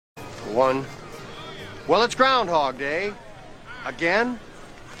one. Well, it's Groundhog Day. Again.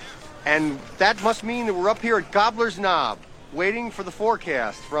 And that must mean that we're up here at Gobbler's Knob, waiting for the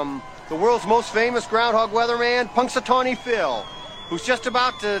forecast from the world's most famous groundhog weatherman, Punxsutawney Phil, who's just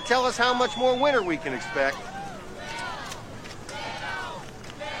about to tell us how much more winter we can expect.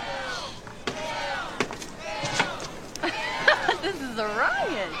 This is a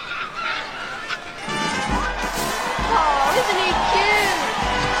riot. Oh, isn't he cute?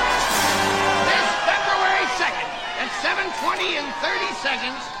 This February 2nd at 7:20 and 30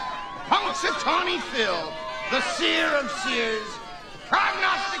 seconds, Punxsutawney Phil, the seer of seers,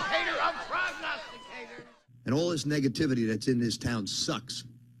 prognosticator of prognosticators. And all this negativity that's in this town sucks.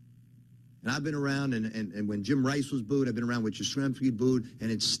 And I've been around, and when Jim Rice was booed, I've been around with Yastrzemski booed,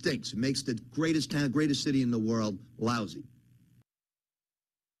 and it stinks. It makes the greatest town, greatest city in the world lousy.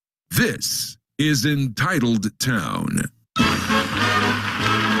 This is Entitled Town.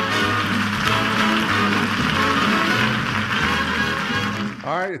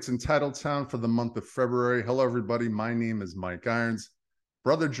 All right, it's Entitled Town for the month of February. Hello, everybody. My name is Mike Irons.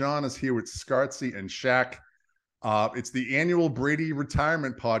 Brother John is here with Scartzy and Shaq. It's the annual Brady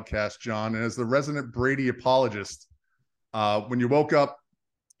retirement podcast, John. And as the resident Brady apologist, when you woke up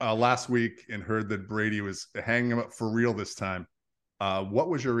last week and heard that Brady was hanging him up for real this time, what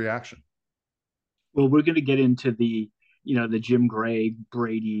was your reaction? Well, we're going to get into the Jim Gray,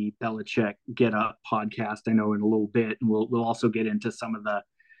 Brady, Belichick Get Up podcast, I know, in a little bit. And we'll also get into some of the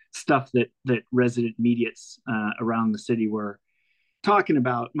stuff that resident mediates around the city were talking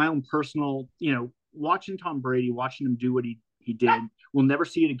about. My own personal, watching Tom Brady, watching him do what he did. We'll never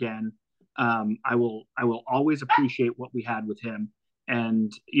see it again. I will always appreciate what we had with him.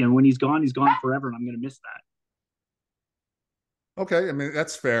 And, when he's gone forever, and I'm going to miss that. Okay. I mean,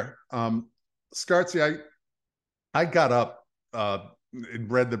 that's fair. Scartzy, I got up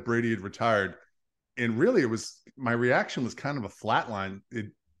and read that Brady had retired, and really my reaction was kind of a flat line.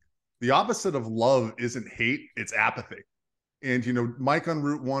 The opposite of love isn't hate, it's apathy. And, Mike on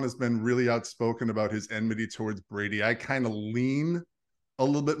Route 1 has been really outspoken about his enmity towards Brady. I kind of lean a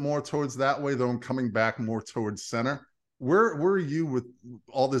little bit more towards that way, though I'm coming back more towards center. Where are you with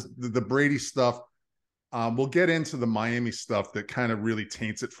all this, the Brady stuff? We'll get into the Miami stuff that kind of really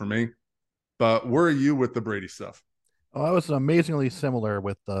taints it for me. But where are you with the Brady stuff? Oh, I was amazingly similar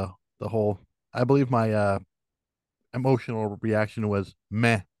with the whole. I believe my emotional reaction was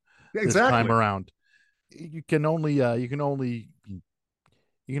meh. Yeah, this time around. You can only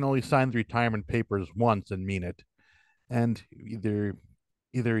sign the retirement papers once and mean it, and either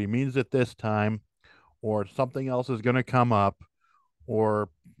he means it this time, or something else is going to come up, or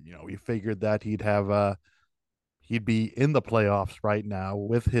he figured that he'd be in the playoffs right now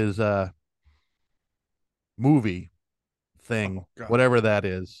with his movie thing, whatever that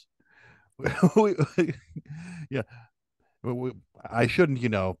is. Yeah, I shouldn't,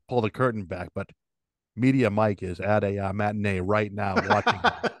 pull the curtain back, but Media Mike is at a matinee right now watching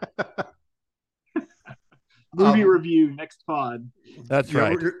movie review next pod. That's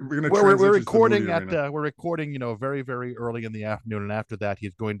right. We're recording we're recording, very, very early in the afternoon, and after that,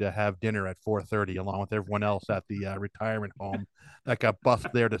 he's going to have dinner at 4:30, along with everyone else at the retirement home that got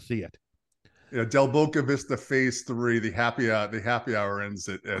bussed there to see it. Yeah, Del Boca Vista Phase 3, the happy hour ends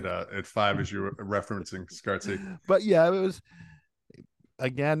at 5, as you were referencing, Scartzy. But yeah, it was,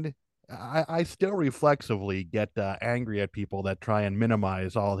 again, I still reflexively get angry at people that try and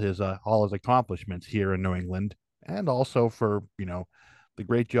minimize all his accomplishments here in New England, and also for the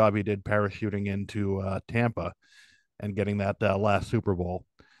great job he did parachuting into Tampa and getting that last Super Bowl.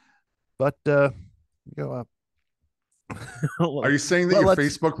 But are you saying that your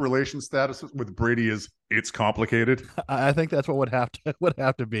Facebook relation status with Brady it's complicated? I think that's what would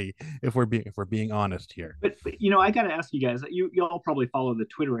have to be if we're being honest here. But I got to ask you guys. You all probably follow the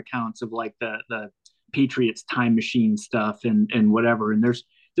Twitter accounts of like the Patriots time machine stuff and whatever. And there's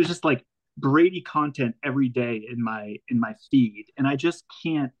just like Brady content every day in my feed, and I just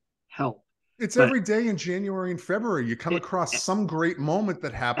can't help. It's every day in January and February. You come across some great moment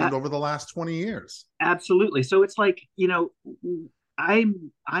that happened over the last 20 years. Absolutely. So it's like,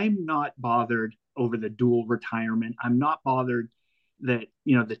 I'm not bothered over the dual retirement. I'm not bothered that,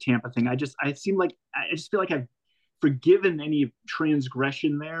 the Tampa thing. I just feel like I've forgiven any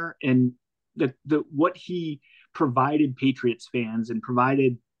transgression there, and the what he provided Patriots fans and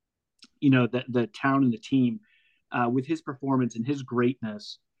provided, the town and the team with his performance and his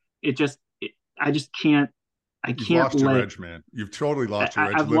greatness. I just can't. You've lost your edge, man. You've totally lost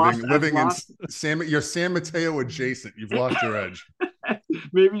your edge. You're San Mateo adjacent. You've lost your edge.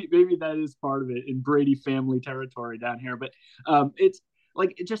 maybe that is part of it in Brady family territory down here. But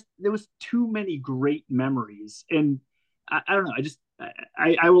like it just there was too many great memories, and I don't know.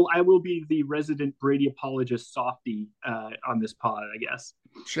 I will be the resident Brady apologist softy on this pod, I guess.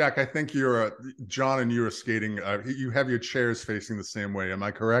 Shaq, I think you're John, and you are skating. You have your chairs facing the same way. Am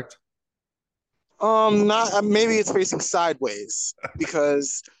I correct? Not maybe it's facing sideways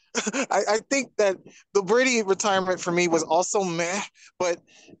because I think that the Brady retirement for me was also meh, but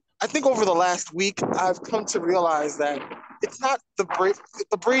I think over the last week I've come to realize that it's not the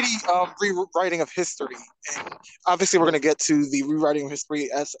Brady rewriting of history, and obviously we're going to get to the rewriting of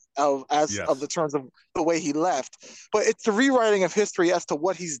history as of the terms of the way he left, but it's the rewriting of history as to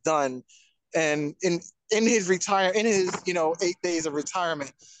what he's done, and in his 8 days of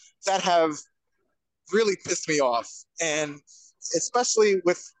retirement that have really pissed me off, and especially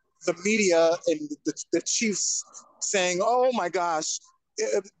with the media and the Chiefs saying, "Oh my gosh,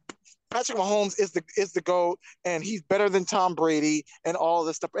 Patrick Mahomes is the GOAT, and he's better than Tom Brady," and all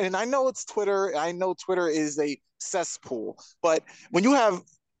this stuff. And I know it's Twitter. I know Twitter is a cesspool, but when you have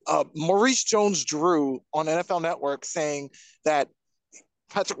Maurice Jones-Drew on NFL Network saying that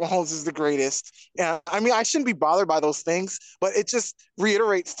Patrick Mahomes is the greatest, I mean, I shouldn't be bothered by those things, but it just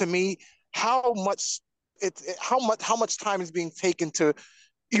reiterates to me how much time is being taken to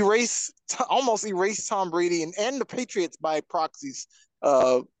almost erase Tom Brady and the Patriots by proxies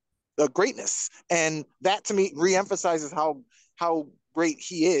greatness, and that to me reemphasizes how great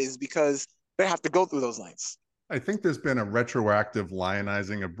he is because they have to go through those lines. I think there's been a retroactive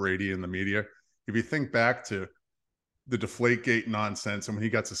lionizing of Brady in the media. If you think back to the Deflategate nonsense and when he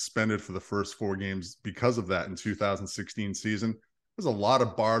got suspended for the first 4 games because of that in 2016 season, there's a lot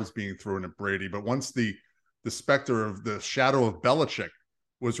of barbs being thrown at Brady. But once the specter of the shadow of Belichick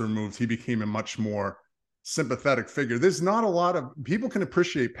was removed, he became a much more sympathetic figure. There's not a lot of people can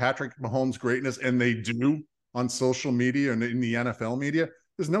appreciate Patrick Mahomes' greatness, and they do on social media and in the NFL media.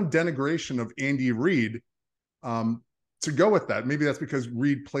 There's no denigration of Andy Reid to go with that. Maybe that's because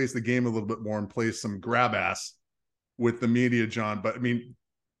Reid plays the game a little bit more and plays some grab ass with the media, John. But I mean,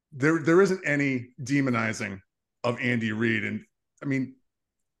 there isn't any demonizing of Andy Reid. And I mean,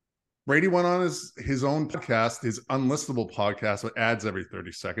 Brady went on his own podcast, his unlistable podcast with ads every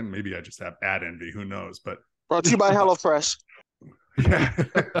 30 seconds. Maybe I just have ad envy. Who knows? But brought to you by HelloFresh. Yeah.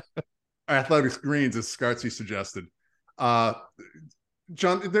 Athletics Greens, as Scartzy suggested.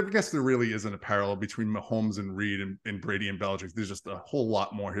 John, I guess there really isn't a parallel between Mahomes and Reid and Brady and Belichick. There's just a whole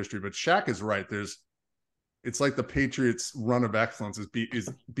lot more history. But Shaq is right. It's like the Patriots' run of excellence is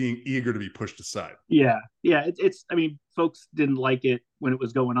being eager to be pushed aside. Yeah. It's. I mean, folks didn't like it when it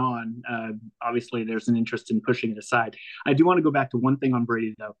was going on. Obviously, there's an interest in pushing it aside. I do want to go back to one thing on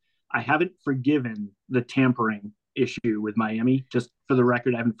Brady, though. I haven't forgiven the tampering issue with Miami. Just for the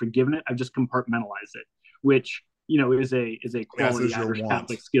record, I haven't forgiven it. I've just compartmentalized it, which is a quality Irish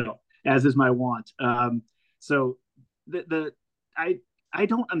Catholic skill, as is my want. So I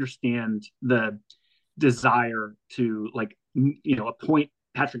don't understand the desire to appoint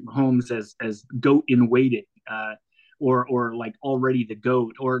Patrick Mahomes as GOAT in waiting, or like already the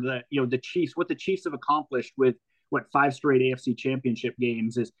GOAT, or the Chiefs. What the Chiefs have accomplished with 5 straight AFC Championship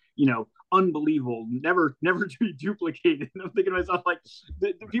games is unbelievable, never to be duplicated. And I'm thinking to myself, like,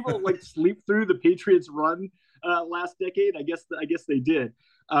 the people sleep through the Patriots run last decade. I guess they did.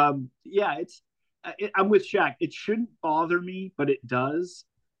 I'm with Shaq. It shouldn't bother me, but it does.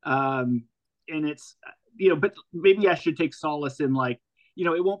 And it's but maybe I should take solace in it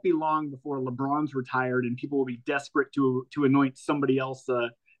won't be long before LeBron's retired and people will be desperate to anoint somebody else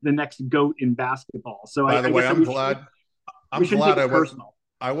the next GOAT in basketball. So by the way, I'm glad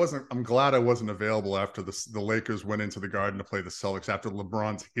I wasn't available after the Lakers went into the Garden to play the Celtics after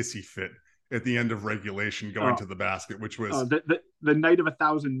LeBron's hissy fit at the end of regulation going to the basket, which was the night of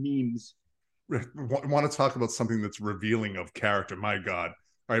 1,000 memes. Want to talk about something that's revealing of character? My God.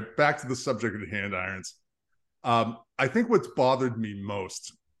 All right, back to the subject of the hand irons. I think what's bothered me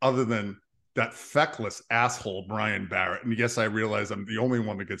most, other than that feckless asshole Brian Barrett, and yes, I realize I'm the only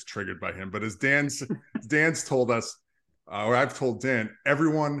one that gets triggered by him, but as Dan's told us, or I've told Dan,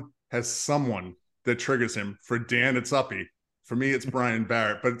 everyone has someone that triggers him. For Dan, it's Uppy. For me, it's Brian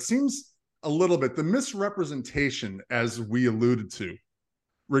Barrett. But it seems a little bit, the misrepresentation, as we alluded to,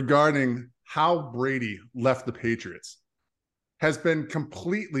 regarding how Brady left the Patriots has been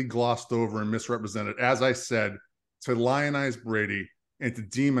completely glossed over and misrepresented, as I said, to lionize Brady and to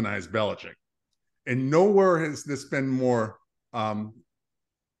demonize Belichick. And nowhere has this been more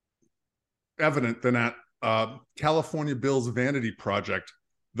evident than at California Bill's vanity project,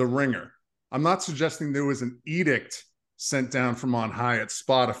 The Ringer. I'm not suggesting there was an edict sent down from on high at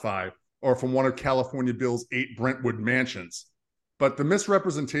Spotify or from one of California Bill's 8 Brentwood mansions, but the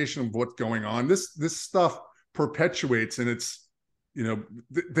misrepresentation of what's going on, this stuff perpetuates, and it's,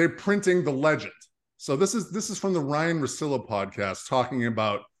 they're printing the legend. So this is from the Ryan Russillo podcast talking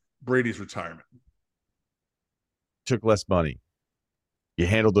about Brady's retirement. Took less money. You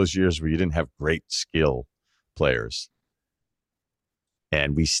handled those years where you didn't have great skill players,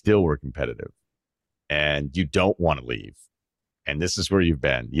 and we still were competitive, and you don't want to leave. And this is where you've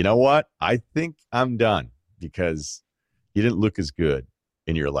been. You know what? I think I'm done, because you didn't look as good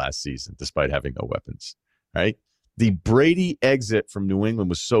in your last season, despite having no weapons, right? The Brady exit from New England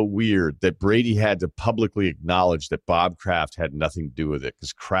was so weird that Brady had to publicly acknowledge that Bob Kraft had nothing to do with it,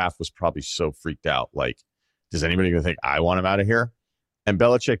 because Kraft was probably so freaked out. Like, does anybody going to think I want him out of here? And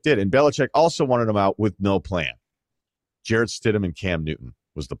Belichick did. And Belichick also wanted him out with no plan. Jarrett Stidham and Cam Newton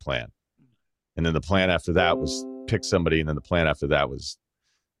was the plan. And then the plan after that was pick somebody. And then the plan after that was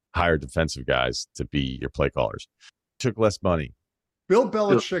hire defensive guys to be your play callers. Took less money. Bill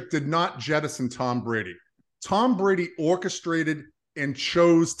Belichick did not jettison Tom Brady. Tom Brady orchestrated and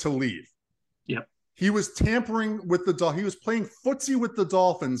chose to leave. Yep. He was tampering with he was playing footsie with the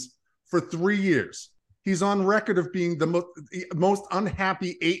Dolphins for 3 years. He's on record of being the most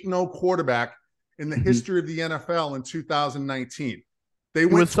unhappy 8-0 quarterback in the history of the NFL in 2019. It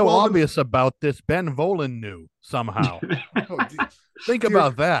was so obvious about this. Ben Volen knew somehow. Think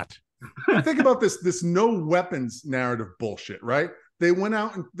about that. Think about this no weapons narrative bullshit, right? They went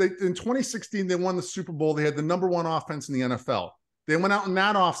out and in 2016, they won the Super Bowl. They had the number one offense in the NFL. They went out in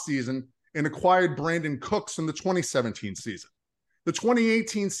that offseason and acquired Brandon Cooks in the 2017 season. The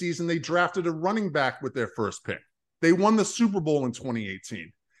 2018 season, they drafted a running back with their first pick. They won the Super Bowl in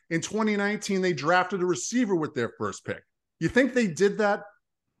 2018. In 2019, they drafted a receiver with their first pick. You think they did that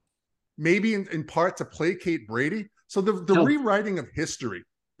maybe in part to placate Brady? So the rewriting of history,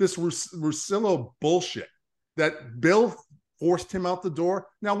 this Russillo bullshit that Bill forced him out the door.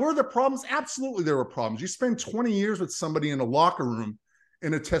 Now, were there problems? Absolutely, there were problems. You spend 20 years with somebody in a locker room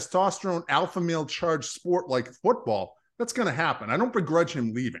in a testosterone alpha male charged sport like football. That's going to happen. I don't begrudge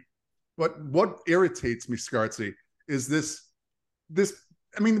him leaving. But what irritates me, Scartzy, is this.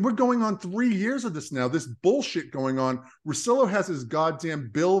 I mean, we're going on 3 years of this now. This bullshit going on. Russillo has his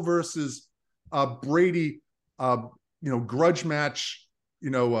goddamn Bill versus Brady, grudge match,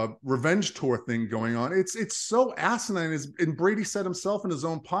 revenge tour thing going on. It's so asinine. And Brady said himself in his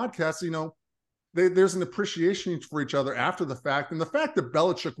own podcast, there's an appreciation for each other after the fact. And the fact that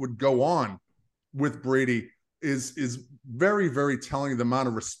Belichick would go on with Brady is very, very telling of the amount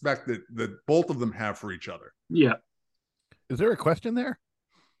of respect that both of them have for each other. Yeah. Is there a question there?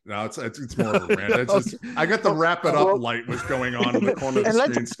 No, it's more of a rant. I got the wrap it up light was going on in the corner of the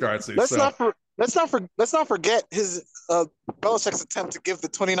screen, Scartzy. Let's not forget his Belichick's attempt to give the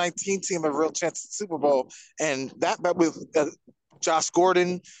 2019 team a real chance at the Super Bowl, and that with Josh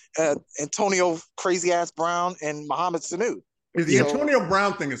Gordon, Antonio Crazy Ass Brown, and Mohamed Sanu. The Antonio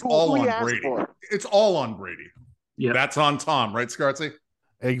Brown thing is all on Brady. It's all on Brady. Yeah, that's on Tom, right, Scartzy?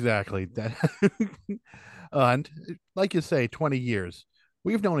 Exactly. And like you say, 20 years.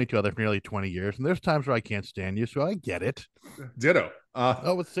 We've known each other for nearly 20 years, and there's times where I can't stand you, so I get it. Ditto.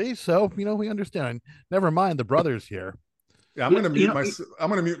 See, so we understand. Never mind the brothers here. Yeah, I'm going to mute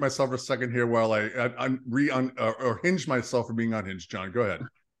myself for a second here while I hinge myself from being unhinged. John, go ahead.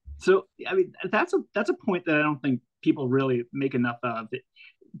 So, I mean, that's a point that I don't think people really make enough of.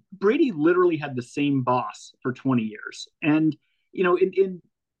 Brady literally had the same boss for 20 years, and in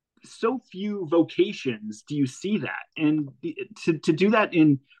so few vocations do you see that, and to do that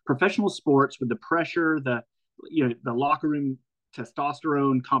in professional sports with the pressure, the locker room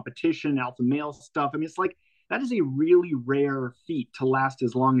testosterone competition, alpha male stuff. I mean, it's like that is a really rare feat to last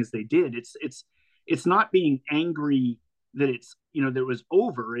as long as they did. It's not being angry that it's that it was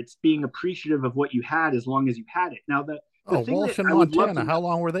over. It's being appreciative of what you had as long as you had it. Now Walsh and Montana, how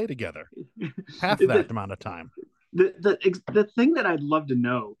long were they together? Half that amount of time. The thing that I'd love to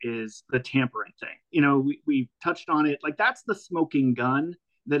know is the tampering thing. We touched on it. Like, that's the smoking gun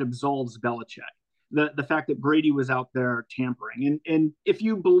that absolves Belichick. The fact that Brady was out there tampering. And if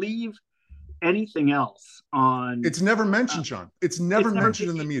you believe anything else on... It's never mentioned, John. It's never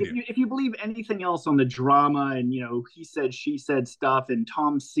mentioned in the media. If you believe anything else on the drama and, he said, she said stuff, and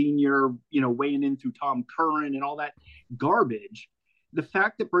Tom Sr., weighing in through Tom Curran and all that garbage, the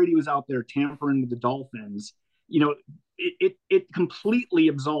fact that Brady was out there tampering with the Dolphins... it completely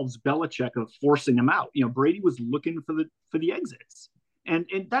absolves Belichick of forcing him out. Brady was looking for the exits, and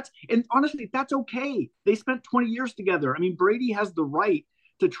honestly, that's okay. They spent 20 years together. I mean, Brady has the right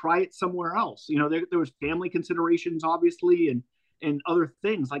to try it somewhere else. There was family considerations, obviously, and other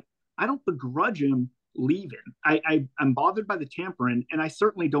things. Like, I don't begrudge him leaving. I'm bothered by the tampering, and I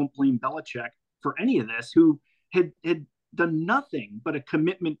certainly don't blame Belichick for any of this, who had done nothing but a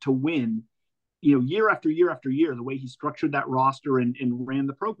commitment to win, year after year after year, the way he structured that roster and ran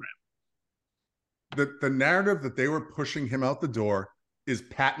the program. The narrative that they were pushing him out the door is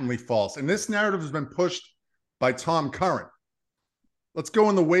patently false. And this narrative has been pushed by Tom Curran. Let's go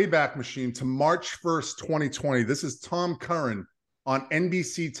in the Wayback Machine to March 1st, 2020. This is Tom Curran on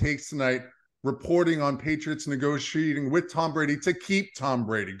NBC Takes Tonight, reporting on Patriots negotiating with Tom Brady to keep Tom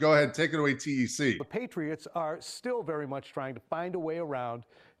Brady. Go ahead, take it away, TEC. The Patriots are still very much trying to find a way around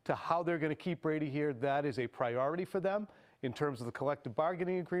to how they're going to keep Brady here. That is a priority for them in terms of the collective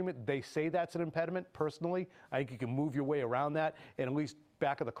bargaining agreement. They say that's an impediment. Personally, I think you can move your way around that and at least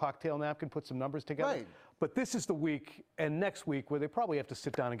back of the cocktail napkin put some numbers together. Right. But this is the week and next week where they probably have to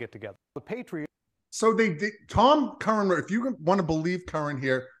sit down and get together. The Patriots. So Tom Curran, if you want to believe Curran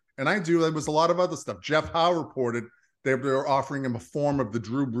here, and I do, there was a lot of other stuff. Jeff Howe reported they were offering him a form of the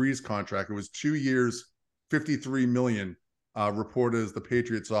Drew Brees contract. It was 2 years, $53 million, reported as the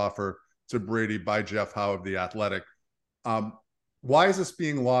Patriots offer to Brady by Jeff Howe of The Athletic. Why is this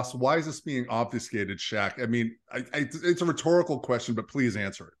being lost? Why is this being obfuscated, Shaq? I mean, it's a rhetorical question, but please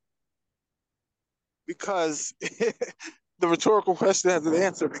answer it. Because the rhetorical question has an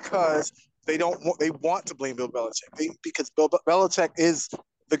answer, because they want to blame Bill Belichick. Because Bill Belichick is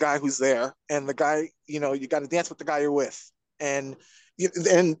the guy who's there, and the guy, you got to dance with the guy you're with. And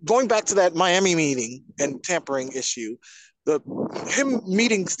going back to that Miami meeting and tampering issue, him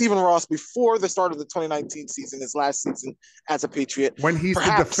meeting Stephen Ross before the start of the 2019 season, his last season as a Patriot, when he's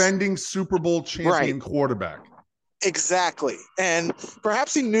the defending Super Bowl champion quarterback. Exactly. And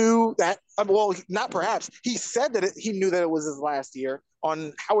perhaps he knew that, well, not perhaps, he said that he knew that it was his last year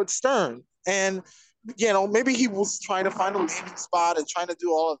on Howard Stern. And, maybe he was trying to find a landing spot and trying to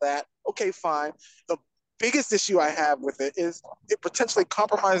do all of that. Okay, fine. The biggest issue I have with it is it potentially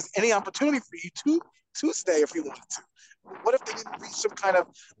compromised any opportunity for you to stay if you wanted to. What if they didn't reach some kind of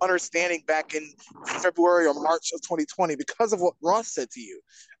understanding back in February or March of 2020 because of what Ross said to you?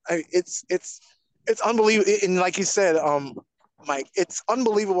 It's unbelievable. And like you said, Mike, it's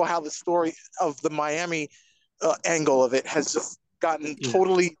unbelievable how the story of the Miami angle of it has just gotten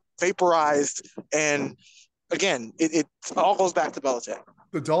totally vaporized. And again, it all goes back to Belichick.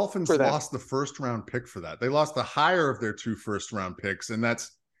 The Dolphins lost the first round pick for that. They lost the higher of their 2 first round picks. And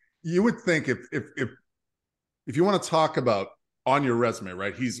that's, you would think if you want to talk about on your resume,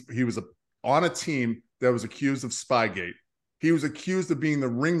 right? He was on a team that was accused of Spygate. He was accused of being the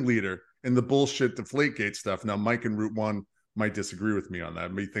ringleader in the bullshit Deflategate stuff. Now, Mike in Route 1 might disagree with me on that.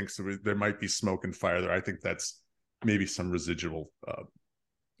 He thinks there might be smoke and fire there. I think that's maybe some residual,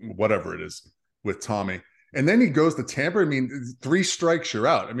 whatever it is, with Tommy. And then he goes to Tampa. I mean, 3 strikes, you're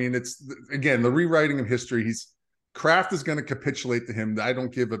out. I mean, it's, again, the rewriting of history. Kraft is going to capitulate to him. I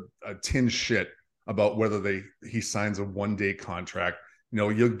don't give a tin shit about whether he signs a 1-day contract.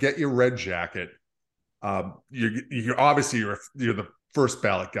 You'll get your red jacket. You're obviously you're the first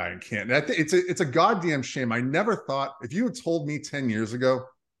ballot guy in Canton. It's a goddamn shame. I never thought, if you had told me 10 years ago,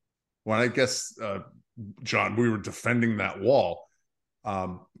 when I guess John, we were defending that wall.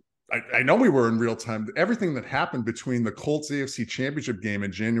 I know we were in real time. Everything that happened between the Colts AFC Championship game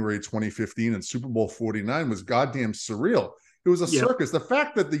in January 2015 and Super Bowl 49 was goddamn surreal. It was a circus. The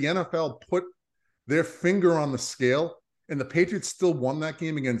fact that the NFL put their finger on the scale and the Patriots still won that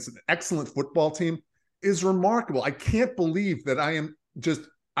game against an excellent football team is remarkable. I can't believe that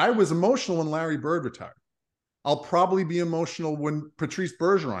I was emotional when Larry Bird retired. I'll probably be emotional when Patrice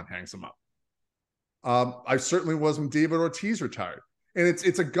Bergeron hangs him up. I certainly was when David Ortiz retired. And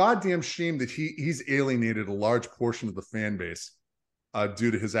it's a goddamn shame that he's alienated a large portion of the fan base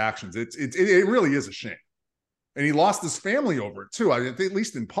due to his actions. It really is a shame. And he lost his family over it too, at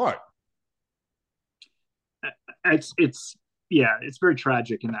least in part. It's very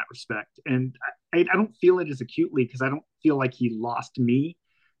tragic in that respect. And I don't feel it as acutely because I don't feel like he lost me,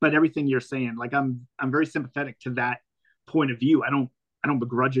 but everything you're saying, like I'm very sympathetic to that point of view. I don't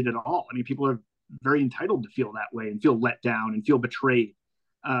begrudge it at all. I mean, people are very entitled to feel that way and feel let down and feel betrayed.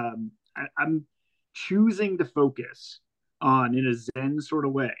 I'm choosing to focus on, in a Zen sort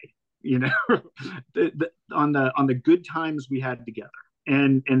of way, on the good times we had together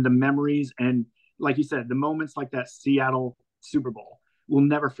and the memories. And like you said, the moments like that Seattle Super Bowl, we'll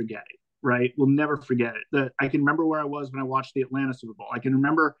never forget it, right? We'll never forget it. I can remember where I was when I watched the Atlanta Super Bowl. I can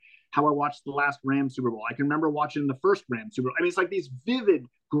remember how I watched the last Rams Super Bowl. I can remember watching the first Rams Super Bowl. I mean, it's like these vivid,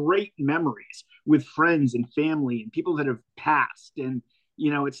 great memories with friends and family and people that have passed. And,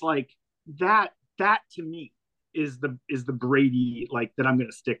 it's like that to me the Brady like that I'm going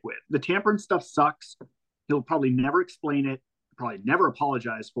to stick with. The tampering stuff sucks. He'll probably never explain it, probably never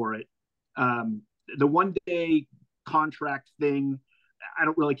apologize for it. The 1 day contract thing, I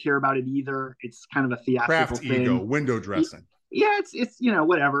don't really care about it either. It's kind of a theatrical Craft thing. ego, window dressing. Yeah, it's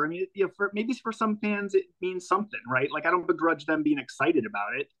whatever. I mean, maybe for some fans it means something, right? Like I don't begrudge them being excited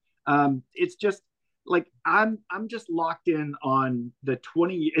about it. It's just like I'm just locked in on the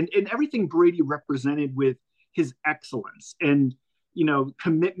 20 and everything Brady represented with his excellence and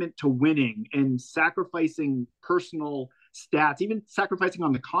commitment to winning and sacrificing personal stats, even sacrificing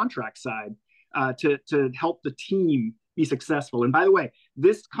on the contract side to help the team be successful. And by the way,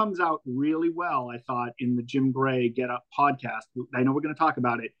 this comes out really well, I thought, in the Jim Gray Get Up podcast. I know we're going to talk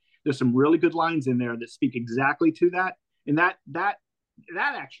about it. There's some really good lines in there that speak exactly to that. And that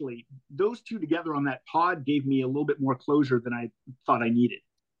actually, those two together on that pod gave me a little bit more closure than I thought I needed.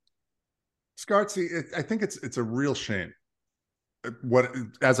 Scartzy, I think it's a real shame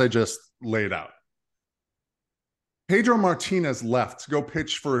as I just laid out. Pedro Martinez left to go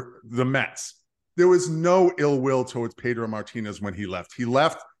pitch for the Mets. There was no ill will towards Pedro Martinez when he left. He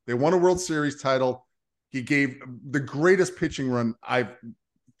left. They won a World Series title. He gave the greatest pitching run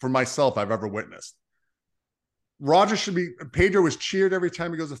for myself I've ever witnessed. Pedro was cheered every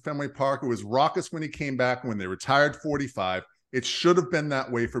time he goes to Fenway Park. It was raucous when he came back, when they retired 45. It should have been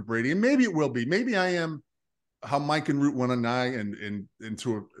that way for Brady. And maybe it will be. Maybe I am how Mike and Route 1 and I, and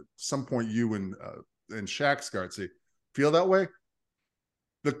to some point you and Shaq Scartzy feel that way.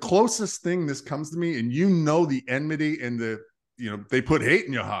 The closest thing this comes to me, and the enmity and they put hate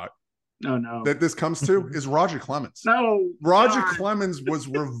in your heart. Oh, no. That this comes to is Roger Clemens. No. Roger Clemens was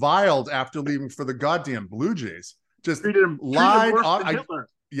reviled after leaving for the goddamn Blue Jays. Just lied. Worse than Hitler.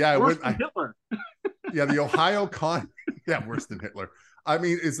 Yeah, worse than Hitler. Yeah, the Ohio yeah, worse than Hitler. I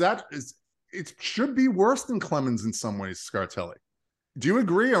mean, it should be worse than Clemens in some ways, Scartelli. Do you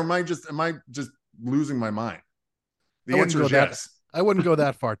agree, or am I just losing my mind? The answer is yes. I wouldn't go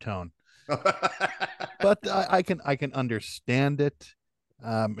that far, Tone. But I can understand it.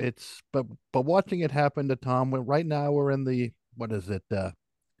 But watching it happen to Tom, right now we're in the, what is it?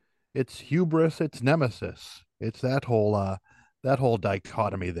 It's hubris, it's nemesis. It's that whole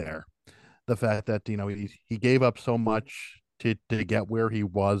dichotomy there. The fact that he gave up so much to get where he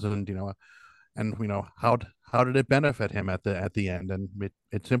was, and how did it benefit him at the end? And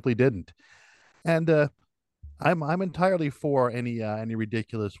it simply didn't. And I'm entirely for any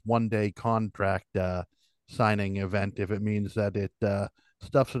ridiculous 1 day contract signing event if it means that it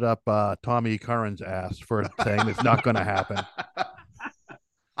stuffs it up Tommy Curran's ass for saying it's not going to happen.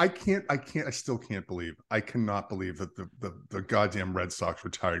 I still can't believe. I cannot believe that the goddamn Red Sox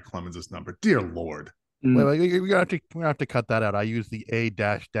retired Clemens' number. Dear Lord. Well, we're gonna have to cut that out. I use the A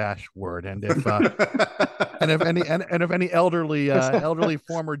 -- word, and if any elderly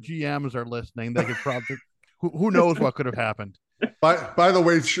former GMs are listening, they could probably who knows what could have happened. By the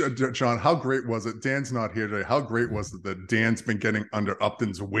way, John, how great was it? Dan's not here today. How great was it that Dan's been getting under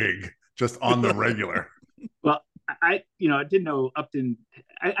Upton's wig just on the regular? Well, I didn't know Upton.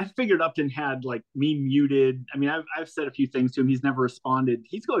 I figured Upton had like me muted. I mean, I've said a few things to him. He's never responded.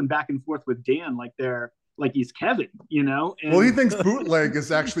 He's going back and forth with Dan like he's Kevin, And, well, he thinks Bootleg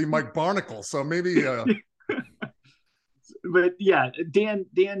is actually Mike Barnacle, so maybe. But yeah, Dan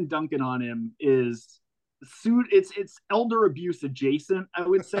Duncan on him is it's elder abuse adjacent, I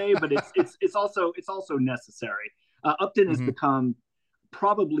would say, but it's also necessary. Upton has become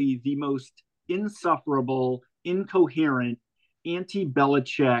probably the most insufferable, incoherent,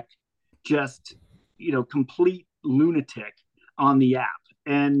 anti-Belichick, just complete lunatic on the app,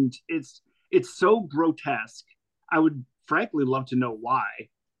 and it's so grotesque. I would frankly love to know why.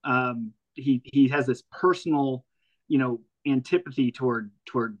 He has this personal, antipathy toward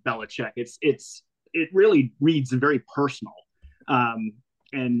Belichick. It really reads very personal.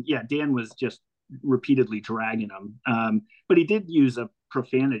 And yeah, Dan was just repeatedly dragging him. But he did use a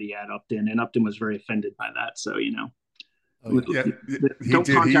profanity at Upton, and Upton was very offended by that. So, don't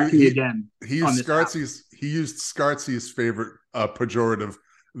contact me again. He used Scartzy's favorite pejorative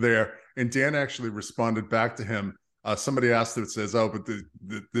there, and Dan actually responded back to him. Somebody asked him, it says, "Oh, but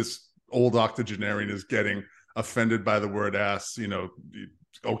this old octogenarian is getting offended by the word ass,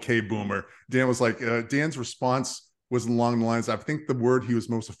 okay, boomer." Dan was like, Dan's response was along the lines, I think the word he was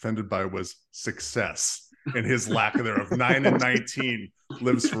most offended by was success, and his lack of thereof. 9 and 19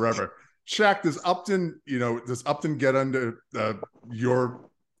 lives forever. Shaq, does Upton get under your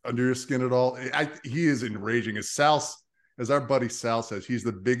skin at all? He is enraging. As our buddy Sal says, he's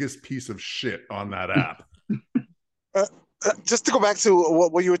the biggest piece of shit on that app. just to go back to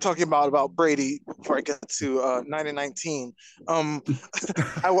what you were talking about Brady before I get to 9 and 19.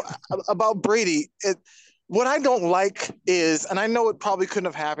 About Brady, what I don't like is, and I know it probably couldn't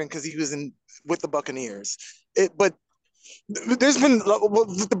have happened because he was in with the Buccaneers. But there's been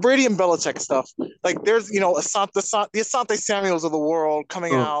the Brady and Belichick stuff. Like there's the Asante Samuels of the world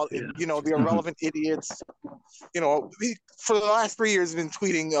coming out, and, the irrelevant idiots. For the last 3 years, have been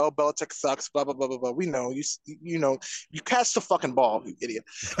tweeting, "Oh, Belichick sucks." Blah blah blah blah blah. We know you catch the fucking ball, you idiot.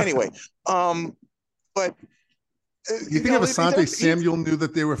 Anyway, but. You think if Asante Samuel knew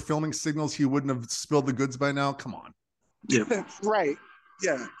that they were filming signals, he wouldn't have spilled the goods by now? Come on. Yeah. Right.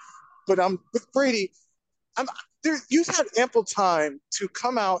 Yeah. But with Brady, you've had ample time to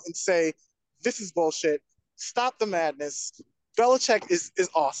come out and say, this is bullshit. Stop the madness. Belichick is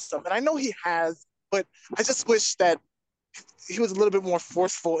awesome. And I know he has, but I just wish that he was a little bit more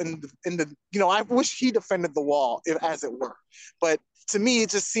forceful in the I wish he defended the wall, as it were. But to me, it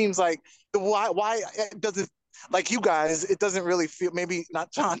just seems like why it doesn't, like you guys, it doesn't really feel, maybe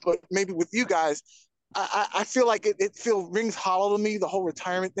not John, but maybe with you guys, I feel like it rings hollow to me, the whole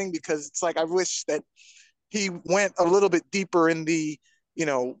retirement thing, because it's like I wish that he went a little bit deeper in the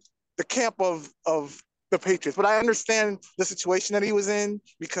camp of the Patriots. But I understand the situation that he was in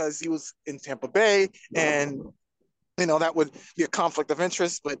because he was in Tampa Bay, and that would be a conflict of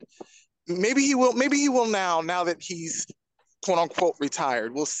interest. But maybe he will now that he's quote unquote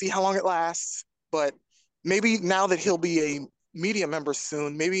retired. We'll see how long it lasts, but maybe now that he'll be a media member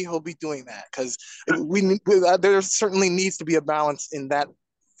soon, maybe he'll be doing that, because there certainly needs to be a balance in that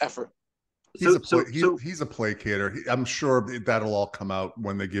effort. He's a placater. I'm sure that'll all come out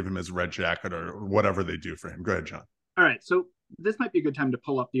when they give him his red jacket or whatever they do for him. Go ahead, John. All right. So this might be a good time to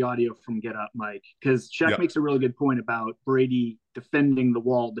pull up the audio from Get Up, Mike, because Shaq makes a really good point about Brady defending the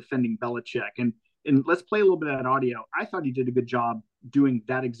wall, defending Belichick. And let's play a little bit of that audio. I thought he did a good job doing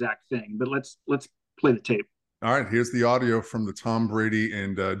that exact thing, but let's play the tape. All right. Here's the audio from the Tom Brady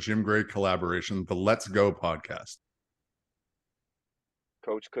and Jim Gray collaboration, the Let's Go podcast.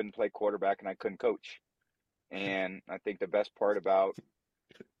 Coach couldn't play quarterback and I couldn't coach. And I think the best part about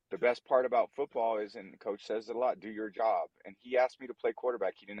football is, and the coach says it a lot, do your job. And he asked me to play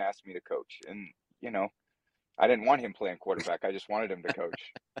quarterback. He didn't ask me to coach. And, I didn't want him playing quarterback. I just wanted him to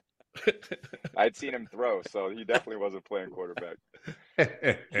coach. I'd seen him throw, so he definitely wasn't playing quarterback.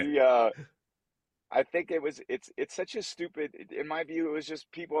 I think it's such a stupid, in my view, it was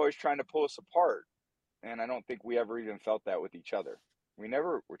just people always trying to pull us apart. And I don't think we ever even felt that with each other. We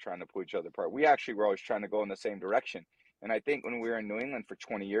never were trying to pull each other apart. We actually were always trying to go in the same direction. And I think when we were in New England for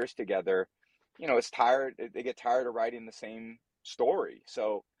 20 years together, they get tired of writing the same story.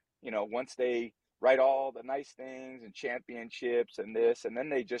 So, once they write all the nice things and championships and this, and then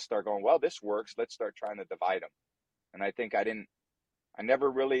they just start going, well, this works. Let's start trying to divide them. And I think I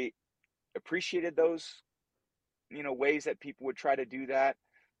never really appreciated those, ways that people would try to do that.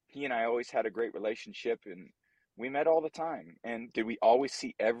 He and I always had a great relationship, and we met all the time. And did we always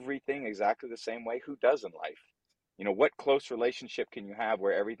see everything exactly the same way? Who does in life? What close relationship can you have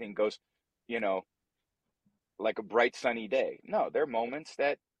where everything goes, like a bright sunny day? No, there are moments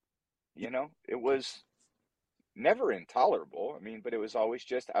that, it was never intolerable. But it was always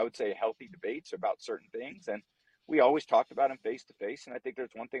just, I would say, healthy debates about certain things. And we always talked about them face to face. And I think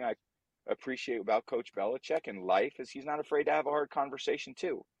there's one thing I appreciate about Coach Belichick in life is he's not afraid to have a hard conversation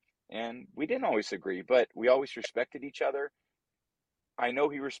too. And we didn't always agree, but we always respected each other. I know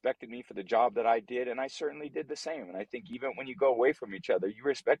he respected me for the job that I did, and I certainly did the same. And I think even when you go away from each other, you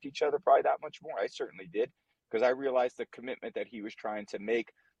respect each other probably that much more. I certainly did, because I realized the commitment that he was trying to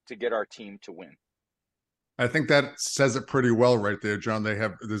make to get our team to win. I think that says it pretty well right there, John.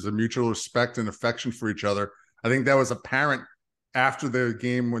 There's a mutual respect and affection for each other. I think that was apparent after the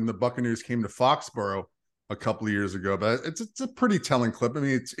game when the Buccaneers came to Foxborough a couple of years ago, but it's a pretty telling clip.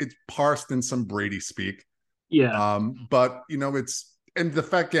 It's parsed in some Brady speak. Yeah. But and the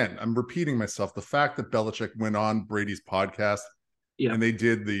fact, again, I'm repeating myself, the fact that Belichick went on Brady's podcast and they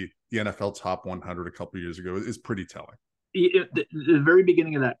did the NFL Top 100 a couple of years ago is pretty telling. The very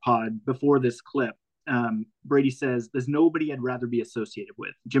beginning of that pod, before this clip, Brady says, there's nobody I'd rather be associated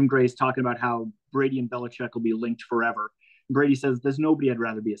with. Jim Gray's talking about how Brady and Belichick will be linked forever. Brady says, there's nobody I'd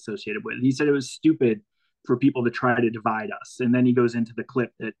rather be associated with. He said it was stupid for people to try to divide us. And then he goes into the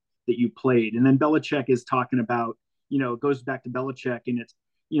clip that you played. And then Belichick is talking about, it goes back to Belichick, and it's,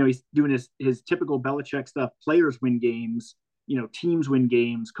 he's doing his typical Belichick stuff. Players win games, teams win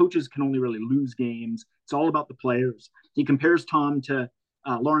games. Coaches can only really lose games. It's all about the players. He compares Tom to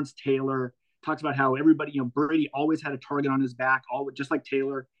Lawrence Taylor, talks about how everybody, Brady always had a target on his back, just like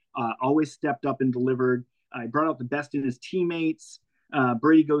Taylor, always stepped up and delivered. He brought out the best in his teammates.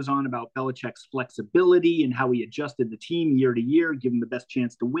 Brady goes on about Belichick's flexibility and how he adjusted the team year to year, give him the best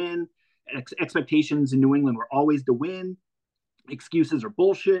chance to win. Expectations in New England were always to win. Excuses are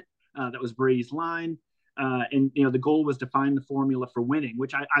bullshit. That was Brady's line. And the goal was to find the formula for winning,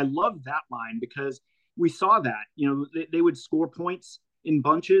 which I love that line because we saw that. They would score points in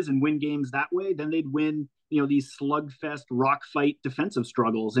bunches and win games that way. Then they'd win, these slugfest rock fight defensive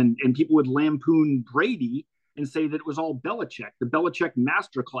struggles, and people would lampoon Brady and say that it was all Belichick, the Belichick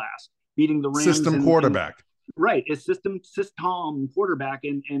masterclass, beating the Rams. System quarterback. Right. A system quarterback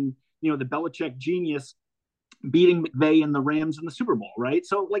and the Belichick genius beating McVay and the Rams in the Super Bowl, right?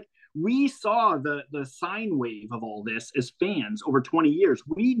 So we saw the sine wave of all this as fans over 20 years.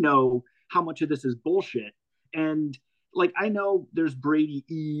 We know how much of this is bullshit. And I know there's Brady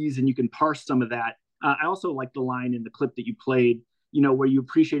ease and you can parse some of that. I also like the line in the clip that you played, where you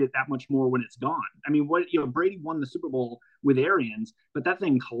appreciate it that much more when it's gone. I mean, Brady won the Super Bowl with Arians, but that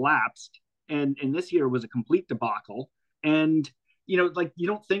thing collapsed. And this year was a complete debacle. And, you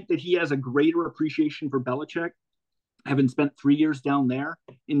don't think that he has a greater appreciation for Belichick, having spent 3 years down there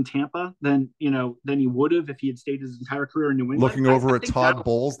in Tampa than he would have if he had stayed his entire career in New England. Looking over at Todd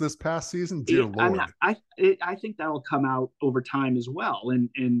Bowles this past season, dear Lord. I think that'll come out over time as well.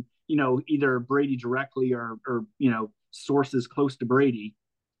 And either Brady directly or sources close to Brady,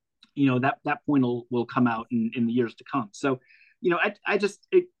 that point will come out in the years to come. So,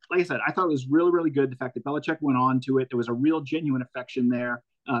 like I said, I thought it was really, really good. The fact that Belichick went on to it, there was a real genuine affection there.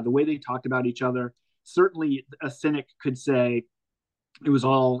 The way they talked about each other. Certainly a cynic could say it was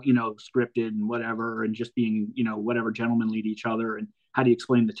all, scripted and whatever, and just being, whatever, gentlemanly to each other. And how do you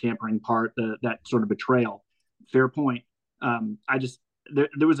explain the tampering part, that sort of betrayal? Fair point.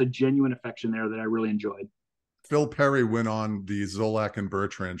 There was a genuine affection there that I really enjoyed. Phil Perry went on the Zolak and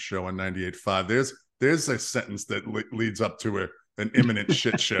Bertrand show on 98.5. There's a sentence that leads up to an imminent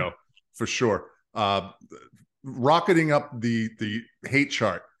shit show for sure. Rocketing up the hate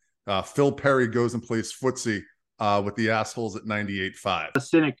chart. Phil Perry goes and plays footsie with the assholes at 98.5. A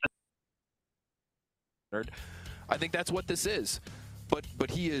cynic. I think that's what this is. But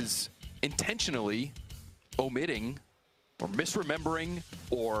he is intentionally omitting or misremembering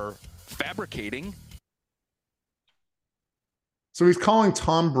or fabricating. So he's calling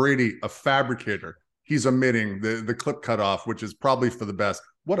Tom Brady a fabricator. He's omitting the clip cut off, which is probably for the best.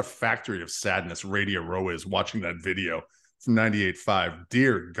 What a factory of sadness Radio Row is watching that video from 98.5.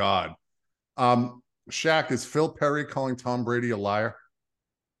 Dear God. Shaq, is Phil Perry calling Tom Brady a liar?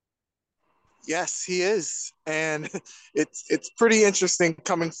 Yes, he is. And it's pretty interesting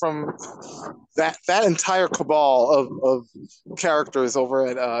coming from that entire cabal of characters over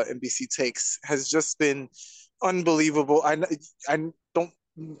at NBC Takes has just been unbelievable. I don't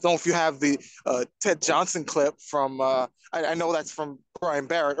know if you have the Ted Johnson clip from I know that's from Brian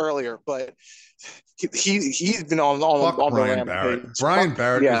Barrett earlier, but he's been on Brian Barrett. Brian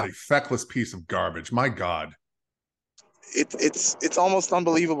Barrett is a feckless piece of garbage. My God. It's almost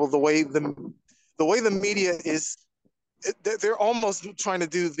unbelievable the way the media is. They're almost trying to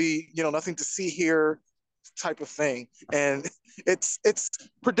do the nothing to see here type of thing, and it's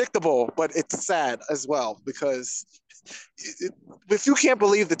predictable, but it's sad as well because if you can't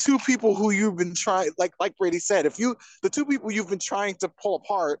believe the two people who you've been trying, like Brady said, the two people you've been trying to pull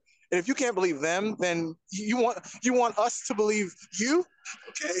apart, and if you can't believe them, then you want us to believe you?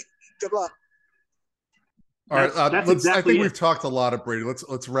 Okay, good luck. All right, I think we've talked a lot of Brady.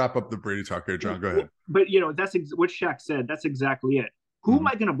 Let's wrap up the Brady talk here, John. Go ahead. But that's what Shaq said. That's exactly it. Who am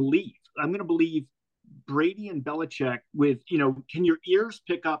I going to believe? I'm going to believe Brady and Belichick with, can your ears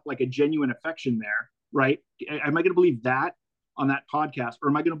pick up like a genuine affection there, right? Am I going to believe that on that podcast, or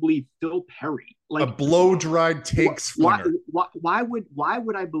am I going to believe Phil Perry? Like a blow-dried takes flinger. Why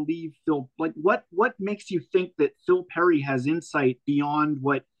would I believe Phil? Like what makes you think that Phil Perry has insight beyond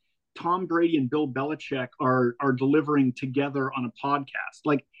what Tom Brady and Bill Belichick are delivering together on a podcast?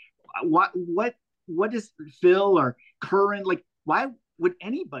 Like what is Phil or Curran? Like why would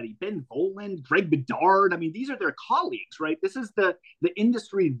anybody, Ben Voland, Greg Bedard? I mean, these are their colleagues, right? This is the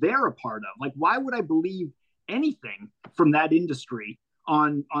industry they're a part of. Like, why would I believe anything from that industry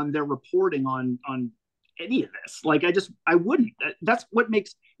on their reporting on any of this? Like, I wouldn't. That's what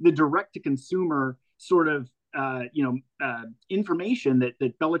makes the direct to consumer sort of information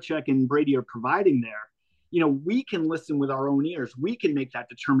that Belichick and Brady are providing there. We can listen with our own ears. We can make that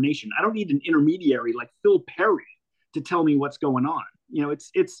determination. I don't need an intermediary like Phil Perry to tell me what's going on.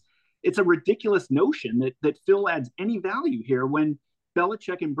 It's a ridiculous notion that Phil adds any value here when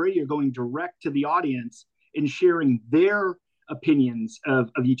Belichick and Brady are going direct to the audience and sharing their opinions of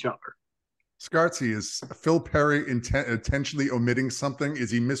each other. Scartzy, is Phil Perry intentionally omitting something? Is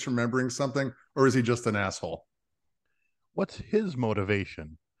he misremembering something, or is he just an asshole? What's his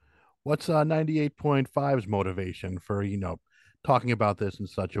motivation? What's 98.5's motivation for, talking about this in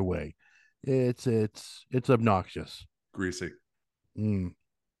such a way? It's obnoxious. Greasy. Mm.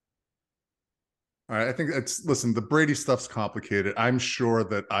 All right, I think listen, the Brady stuff's complicated. I'm sure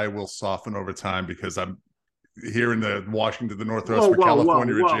that I will soften over time because I'm here in the Washington, the Northwest,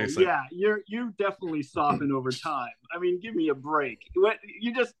 California adjacent. Yeah, you definitely soften over time. I mean, give me a break.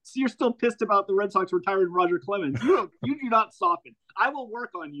 You're still pissed about the Red Sox retiring Roger Clemens. You do not soften. I will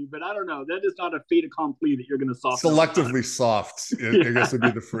work on you, but I don't know. That is not a fait accompli that you're going to soften. Selectively soft, I guess would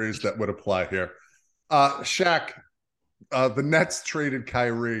be the phrase that would apply here. Shaq, the Nets traded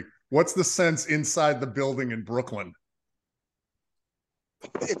Kyrie. What's the sense inside the building in Brooklyn?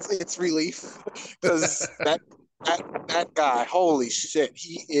 It's relief because that guy, holy shit,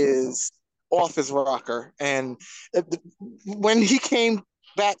 he is off his rocker. And when he came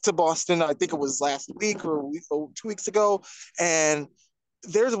back to Boston, I think it was last week or 2 weeks ago, and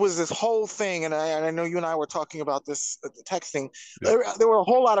there was this whole thing, and I know you and I were talking about this texting. Yeah. There were a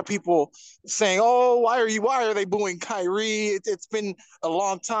whole lot of people saying, "Oh, why are they booing Kyrie? It's been a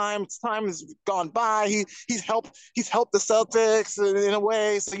long time. Time has gone by. He's helped the Celtics in a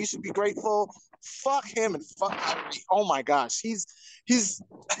way, so you should be grateful." Fuck him and fuck Kyrie. Oh my gosh, he's.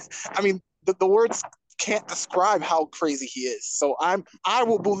 I mean, the words can't describe how crazy he is. So I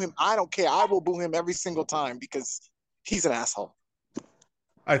will boo him. I don't care. I will boo him every single time because he's an asshole.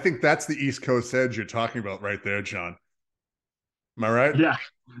 I think that's the East Coast edge you're talking about right there, John. Am I right? Yeah.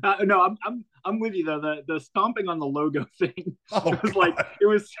 No, I'm with you though. The stomping on the logo thing was like it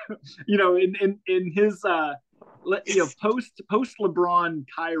was, in his post LeBron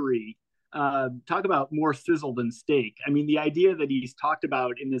Kyrie, talk about more sizzle than steak. I mean, the idea that he's talked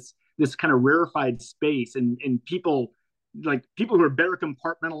about in this kind of rarefied space, and people who are better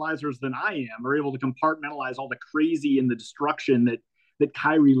compartmentalizers than I am are able to compartmentalize all the crazy and the destruction that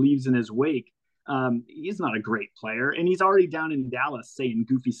Kyrie leaves in his wake. He's not a great player, and he's already down in Dallas saying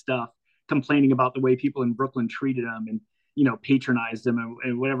goofy stuff, complaining about the way people in Brooklyn treated him and patronized him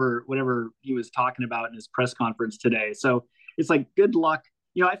and whatever he was talking about in his press conference today. So it's like, good luck.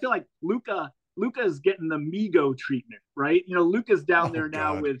 I feel like Luka is getting the Migo treatment, right? Luka's down there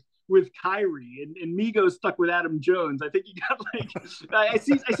now with Kyrie, and Migo's stuck with Adam Jones. I think you got I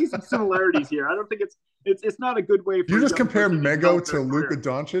see some similarities here. I don't think it's not a good way for you just compare Mego to Luka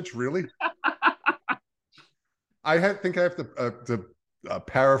Doncic, really? I think I have to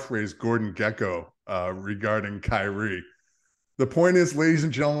paraphrase Gordon Gekko regarding Kyrie. The point is, ladies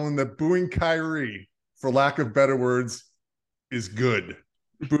and gentlemen, that booing Kyrie, for lack of better words, is good.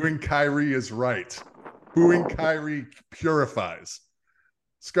 Booing Kyrie is right. Booing Kyrie purifies.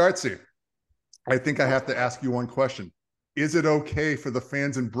 Scartzy, I think I have to ask you one question. Is it okay for the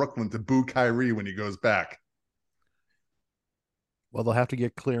fans in Brooklyn to boo Kyrie when he goes back? Well, they'll have to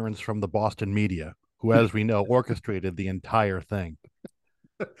get clearance from the Boston media, who, as we know, orchestrated the entire thing.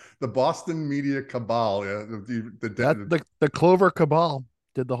 The Boston media cabal, yeah, the Clover cabal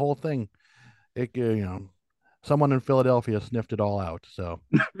did the whole thing. Someone in Philadelphia sniffed it all out. So.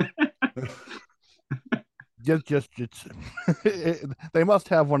 They must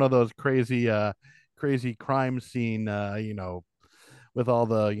have one of those crazy crime scene, with all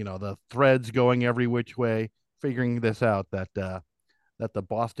the threads going every which way, figuring this out that the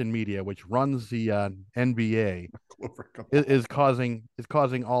Boston media, which runs the NBA, is causing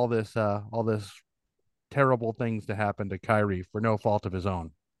all this terrible things to happen to Kyrie for no fault of his own.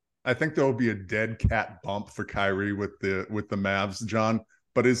 I think there will be a dead cat bump for Kyrie with the Mavs, John.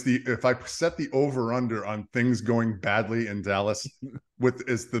 But if I set the over-under on things going badly in Dallas,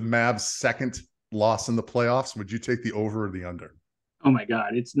 is the Mavs' second loss in the playoffs, would you take the over or the under? Oh my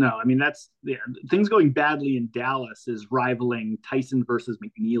God, I mean, things going badly in Dallas is rivaling Tyson versus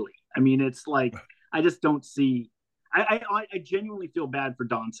McNeely. I mean, it's like, I just don't see. I genuinely feel bad for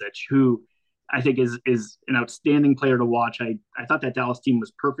Doncic, who I think is an outstanding player to watch. I thought that Dallas team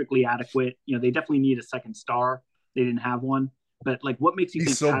was perfectly adequate. They definitely need a second star. They didn't have one. But what makes you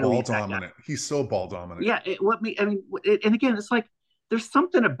think so ball dominant? He's so ball dominant. Yeah, and again, it's like there's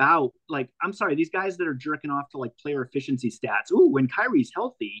something about, I'm sorry, these guys that are jerking off to player efficiency stats. Ooh, when Kyrie's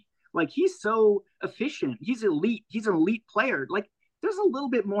healthy, he's so efficient. He's elite. He's an elite player. There's a little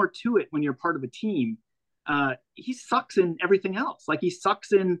bit more to it when you're part of a team. He sucks in everything else. He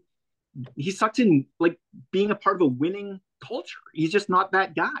sucks in being a part of a winning culture. He's just not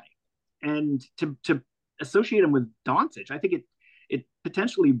that guy. And to associate him with Doncic, I think it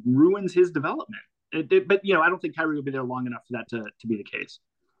potentially ruins his development. But I don't think Kyrie will be there long enough for that to be the case.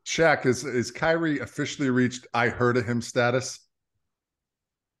 Shaq, is Kyrie officially reached I heard of him status?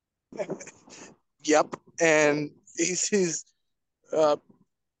 Yep, and uh,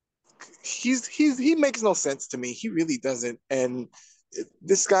 he makes no sense to me. He really doesn't. And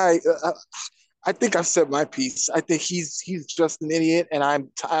this guy, I think I've said my piece. I think he's just an idiot, and I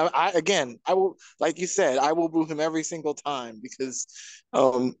will, like you said, I will boo him every single time because,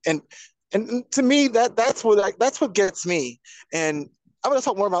 and to me that's what gets me. And I'm going to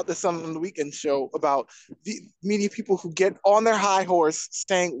talk more about this on the weekend show about the media people who get on their high horse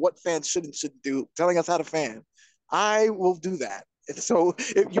saying what fans should and shouldn't do, telling us how to fan. I will do that. And so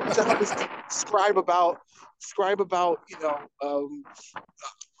if you just describe about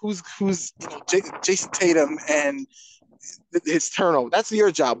who's Jason Tatum and his turnover. That's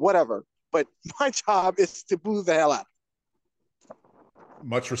your job, whatever. But my job is to boo the hell out.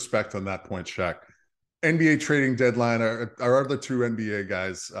 Much respect on that point, Shaq. NBA trading deadline. Our other two NBA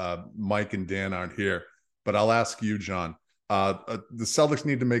guys, Mike and Dan, aren't here, but I'll ask you, John. The Celtics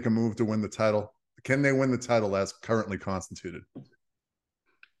need to make a move to win the title. Can they win the title as currently constituted?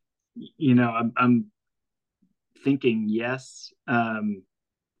 I'm thinking yes. I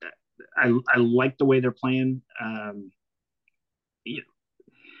like the way they're playing.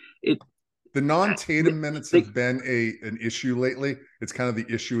 The non-Tatum minutes have been an issue lately. It's kind of the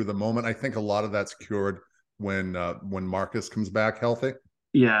issue of the moment. I think a lot of that's cured when Marcus comes back healthy.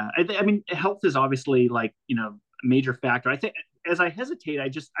 Yeah, I mean, health is obviously a major factor. I think as I hesitate, I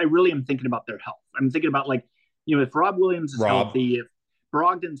really am thinking about their health. I'm thinking about if Rob Williams is healthy, if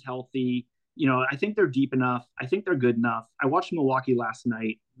Brogdon's healthy, I think they're deep enough. I think they're good enough. I watched Milwaukee last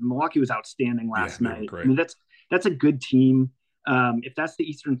night. Milwaukee was outstanding last night. I mean, that's a good team. If that's the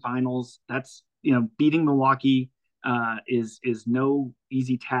Eastern Finals, that's beating Milwaukee is no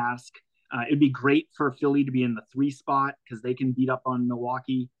easy task. It'd be great for Philly to be in the 3 spot because they can beat up on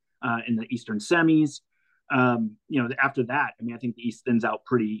Milwaukee in the Eastern semis. After that, I mean, I think the East thins out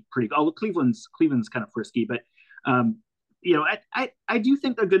pretty. Oh, Cleveland's kind of frisky, but I do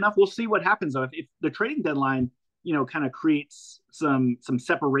think they're good enough. We'll see what happens though. If the trading deadline, kind of creates some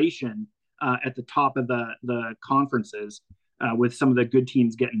separation at the top of the conferences. With some of the good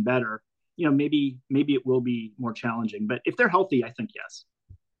teams getting better, maybe it will be more challenging. But if they're healthy, I think yes.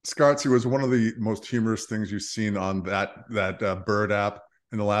 Scartzy, was one of the most humorous things you've seen on that Bird app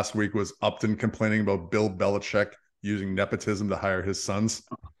in the last week was Upton complaining about Bill Belichick using nepotism to hire his sons.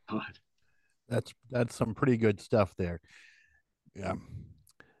 Oh, God. That's some pretty good stuff there. Yeah.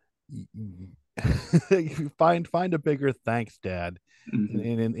 find a bigger thanks, Dad,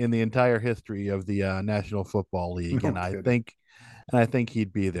 in the entire history of the National Football League, and I think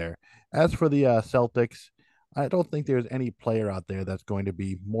he'd be there. As for the Celtics, I don't think there's any player out there that's going to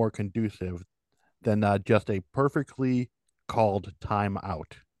be more conducive than just a perfectly called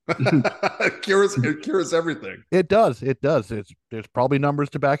timeout. It cures everything. It does. There's probably numbers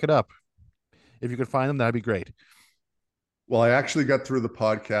to back it up. If you could find them, that'd be great. Well, I actually got through the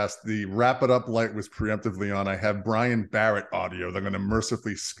podcast. The Wrap It Up light was preemptively on. I have Brian Barrett audio. They're going to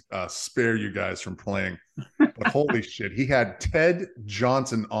mercifully spare you guys from playing. But holy shit, he had Ted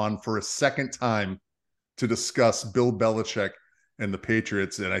Johnson on for a second time to discuss Bill Belichick and the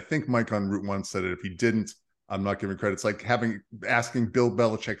Patriots. And I think Mike on Route 1 said it. If he didn't, I'm not giving credit. It's like asking Bill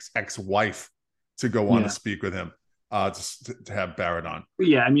Belichick's ex-wife to go on to speak with him. To have Barrett on.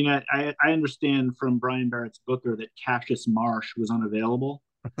 Yeah, I mean, I understand from Brian Barrett's booker that Cassius Marsh was unavailable.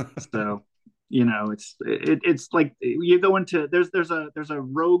 So, it's like you go into there's a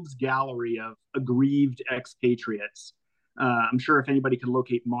rogues gallery of aggrieved expatriates. I'm sure if anybody could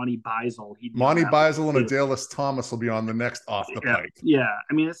locate Monty Beisel, Monty Beisel and Adalis Thomas will be on the next Off the Pike. Yeah,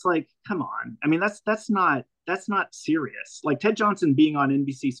 I mean, it's like, come on. I mean, that's not serious. Like Ted Johnson being on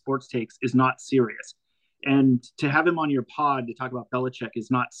NBC Sports Takes is not serious. And to have him on your pod to talk about Belichick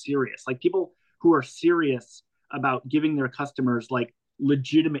is not serious. Like people who are serious about giving their customers like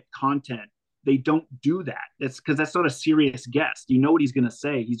legitimate content, they don't do that. That's because that's not a serious guest. You know what he's going to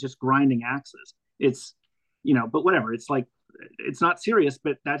say. He's just grinding axes. It's, but whatever. It's like, it's not serious,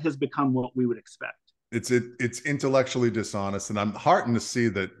 but that has become what we would expect. It's intellectually dishonest. And I'm heartened to see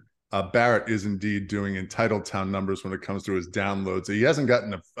that Barrett is indeed doing entitled town numbers when it comes to his downloads. He hasn't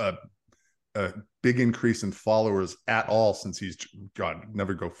gotten a big increase in followers at all since he's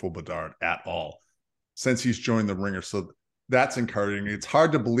never go full Bedard at all since he's joined the Ringer. So that's encouraging. It's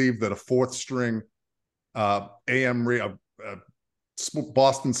hard to believe that a 4th string AM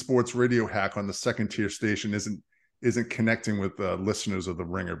Boston sports radio hack on the 2nd tier station isn't connecting with listeners of the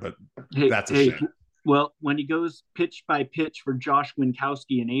Ringer, but that's a shame. Well, when he goes pitch by pitch for Josh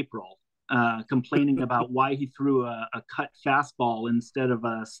Winkowski in April, complaining about why he threw a cut fastball instead of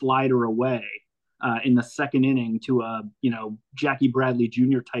a slider away in the second inning to a Jackie Bradley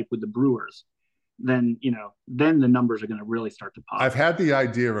Jr. type with the Brewers, then the numbers are going to really start to pop. I've had the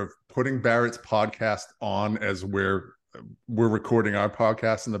idea of putting Barrett's podcast on as we're recording our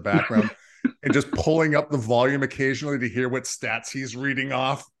podcast in the background and just pulling up the volume occasionally to hear what stats he's reading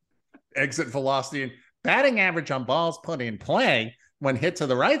off. Exit velocity and batting average on balls put in play when hit to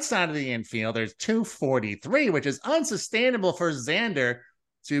the right side of the infield, there's 243, which is unsustainable for Xander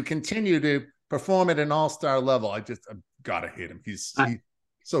to continue to perform at an all-star level. I've got to hate him. He's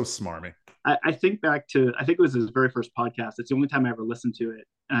so smarmy. I think back to, I think it was his very first podcast. It's the only time I ever listened to it.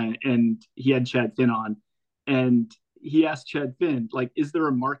 And he had Chad Finn on, and he asked Chad Finn, like, is there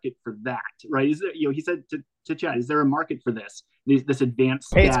a market for that? Right. Is there, he said to Chad, is there a market for this advanced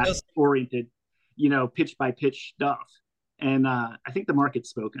stat oriented, pitch by pitch stuff? And I think the market's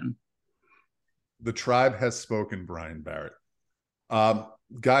spoken. The tribe has spoken, Brian Barrett.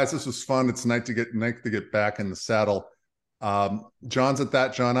 Guys, this was fun. It's nice to get back in the saddle. John's at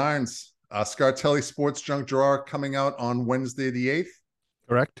that. John Irons. Scartelli Sports Junk Drawer coming out on Wednesday the 8th.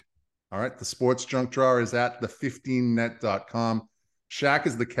 Correct. All right. The Sports Junk Drawer is at the15net.com. Shaq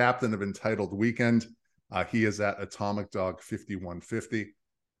is the captain of Entitled Weekend. He is at Atomic Dog 5150.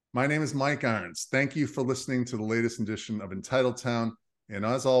 My name is Mike Irons. Thank you for listening to the latest edition of Entitled Town. And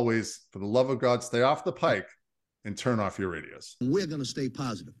as always, for the love of God, stay off the pike and turn off your radios. We're going to stay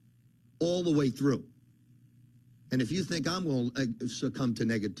positive all the way through. And if you think I'm going to succumb to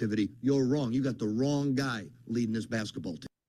negativity, you're wrong. You got the wrong guy leading this basketball team.